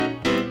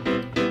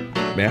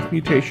Math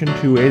Mutation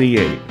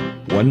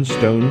 288, One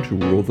Stone to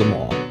Rule Them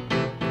All.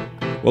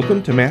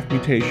 Welcome to Math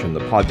Mutation,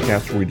 the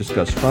podcast where we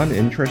discuss fun,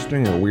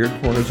 interesting, or weird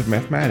corners of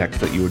mathematics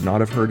that you would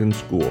not have heard in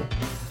school.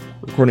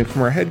 Recording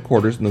from our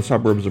headquarters in the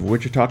suburbs of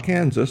Wichita,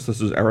 Kansas,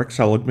 this is Erik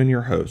Seligman,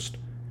 your host.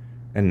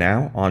 And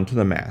now, on to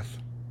the math.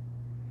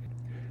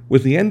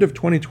 With the end of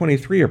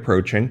 2023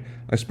 approaching,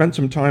 I spent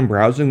some time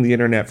browsing the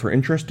internet for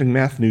interesting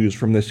math news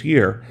from this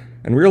year,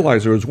 and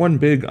realized there was one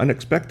big,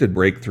 unexpected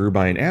breakthrough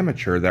by an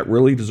amateur that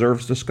really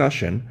deserves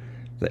discussion: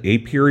 the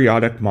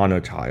aperiodic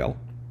monotile.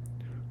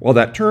 While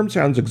that term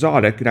sounds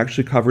exotic, it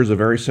actually covers a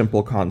very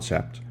simple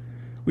concept.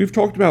 We've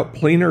talked about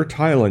planar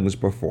tilings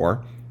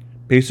before.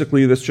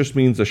 Basically, this just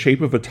means the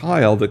shape of a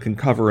tile that can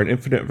cover an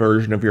infinite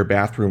version of your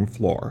bathroom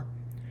floor.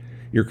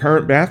 Your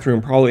current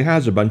bathroom probably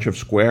has a bunch of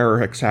square or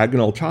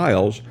hexagonal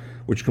tiles,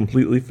 which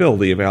completely fill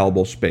the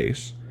available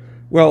space.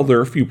 Well, there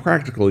are a few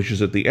practical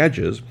issues at the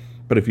edges,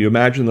 but if you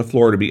imagine the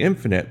floor to be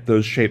infinite,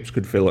 those shapes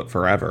could fill it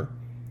forever.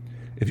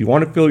 If you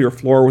want to fill your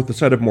floor with a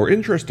set of more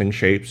interesting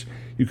shapes,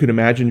 you could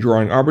imagine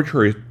drawing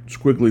arbitrary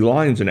squiggly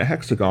lines in a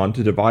hexagon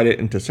to divide it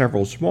into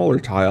several smaller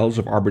tiles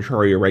of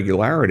arbitrary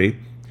irregularity,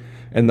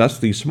 and thus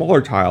these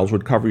smaller tiles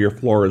would cover your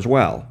floor as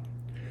well.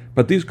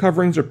 But these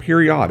coverings are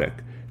periodic.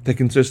 They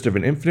consist of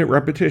an infinite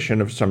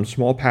repetition of some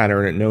small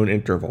pattern at known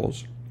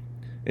intervals.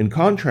 In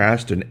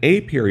contrast, an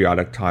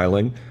aperiodic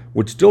tiling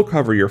would still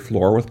cover your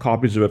floor with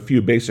copies of a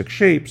few basic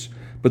shapes,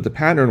 but the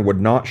pattern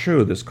would not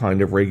show this kind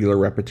of regular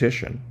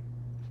repetition.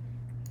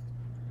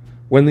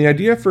 When the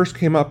idea first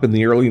came up in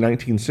the early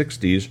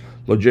 1960s,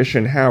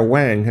 logician Hao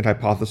Wang had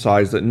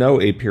hypothesized that no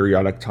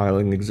aperiodic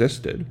tiling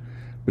existed,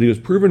 but he was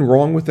proven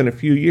wrong within a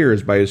few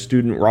years by his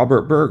student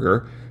Robert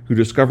Berger, who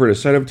discovered a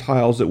set of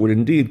tiles that would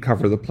indeed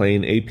cover the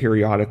plane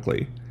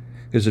aperiodically.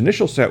 His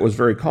initial set was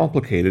very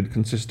complicated,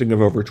 consisting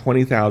of over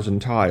 20,000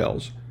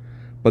 tiles.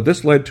 But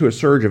this led to a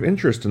surge of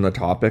interest in the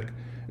topic,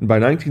 and by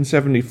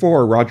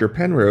 1974 Roger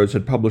Penrose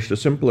had published a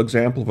simple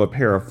example of a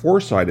pair of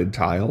four-sided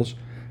tiles,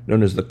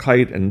 known as the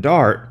kite and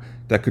dart,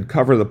 that could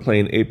cover the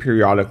plane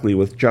aperiodically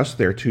with just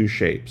their two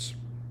shapes.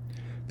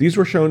 These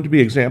were shown to be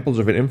examples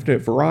of an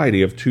infinite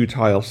variety of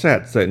two-tile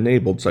sets that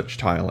enabled such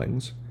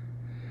tilings.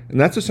 And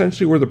that's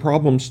essentially where the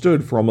problem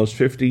stood for almost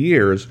 50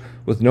 years,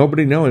 with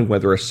nobody knowing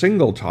whether a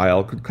single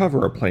tile could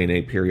cover a plane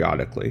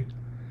aperiodically.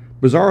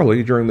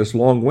 Bizarrely, during this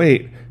long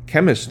wait,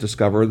 chemists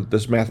discovered that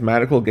this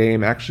mathematical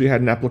game actually had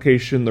an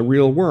application in the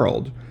real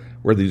world,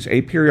 where these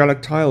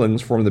aperiodic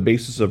tilings form the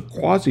basis of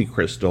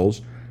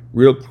quasi-crystals,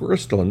 real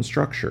crystalline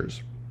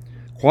structures.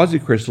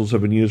 Quasi-crystals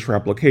have been used for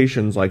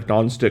applications like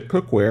non-stick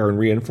cookware and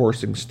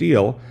reinforcing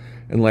steel,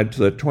 and led to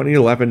the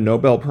 2011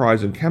 Nobel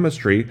Prize in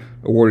Chemistry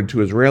awarded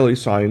to Israeli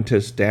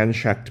scientist Dan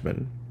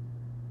Shechtman.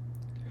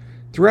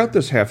 Throughout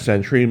this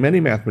half-century, many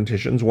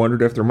mathematicians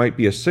wondered if there might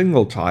be a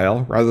single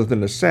tile, rather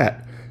than a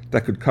set,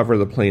 that could cover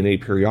the plane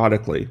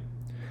aperiodically.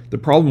 The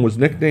problem was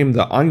nicknamed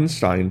the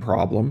Einstein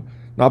problem,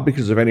 not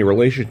because of any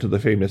relation to the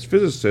famous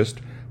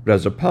physicist, but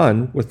as a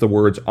pun, with the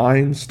words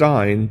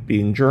Einstein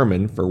being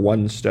German for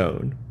one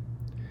stone.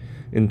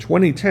 In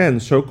 2010,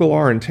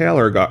 Sokolar and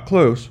Taylor got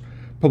close,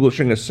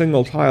 publishing a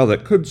single tile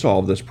that could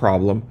solve this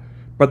problem,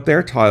 but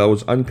their tile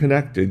was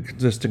unconnected,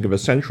 consisting of a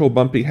central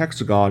bumpy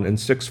hexagon and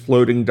 6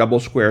 floating double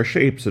square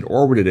shapes that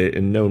orbited it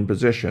in known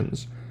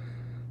positions.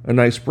 A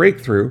nice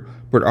breakthrough,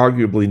 but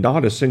arguably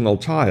not a single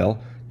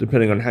tile,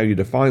 depending on how you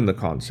define the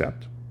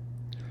concept.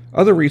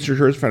 Other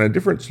researchers found a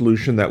different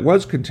solution that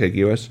was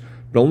contiguous,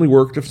 but only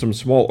worked if some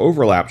small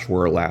overlaps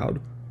were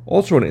allowed.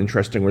 Also an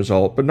interesting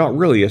result, but not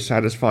really a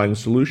satisfying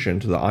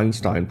solution to the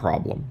Einstein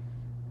problem.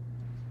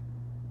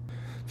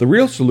 The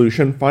real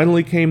solution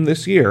finally came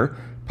this year,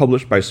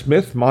 published by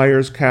Smith,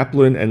 Myers,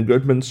 Kaplan, and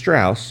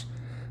Goodman-Strauss,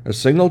 a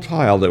single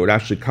tile that would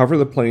actually cover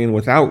the plane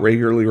without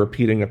regularly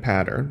repeating a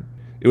pattern.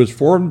 It was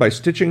formed by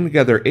stitching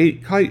together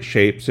 8 kite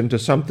shapes into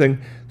something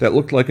that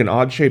looked like an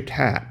odd-shaped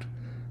hat.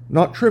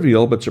 Not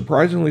trivial, but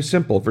surprisingly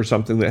simple for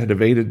something that had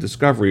evaded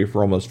discovery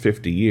for almost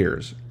 50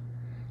 years.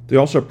 They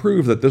also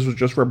proved that this was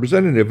just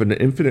representative of an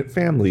infinite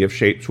family of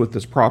shapes with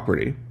this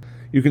property.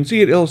 You can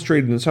see it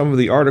illustrated in some of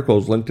the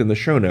articles linked in the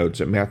show notes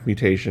at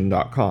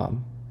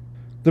mathemutation.com.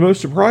 The most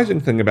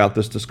surprising thing about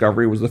this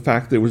discovery was the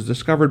fact that it was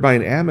discovered by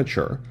an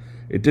amateur.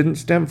 It didn't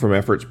stem from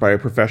efforts by a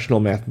professional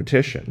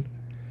mathematician.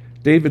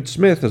 David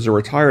Smith is a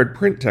retired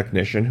print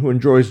technician who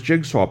enjoys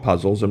jigsaw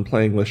puzzles and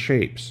playing with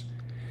shapes.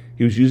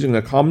 He was using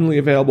a commonly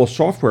available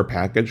software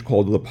package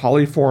called the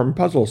Polyform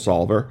Puzzle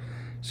Solver,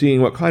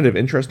 seeing what kind of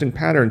interesting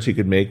patterns he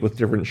could make with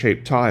different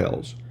shaped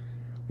tiles.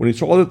 When he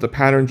saw that the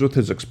patterns with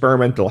his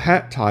experimental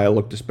hat tile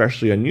looked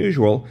especially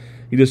unusual,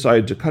 he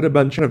decided to cut a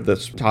bunch of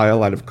this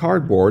tile out of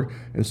cardboard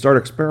and start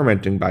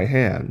experimenting by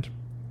hand.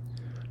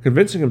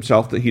 Convincing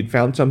himself that he'd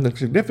found something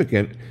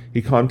significant,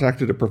 he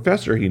contacted a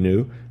professor he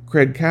knew,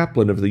 Craig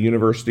Kaplan of the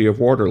University of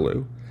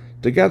Waterloo.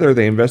 Together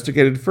they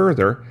investigated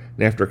further,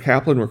 and after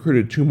Kaplan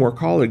recruited 2 more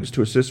colleagues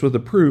to assist with the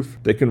proof,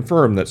 they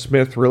confirmed that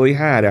Smith really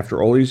had,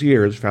 after all these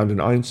years, found an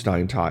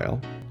Einstein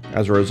tile.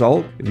 As a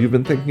result, if you've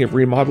been thinking of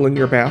remodeling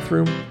your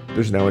bathroom,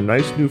 there's now a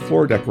nice new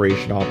floor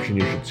decoration option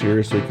you should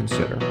seriously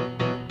consider.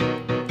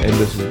 and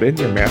this has been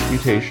your Math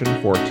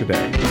Mutation for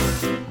today.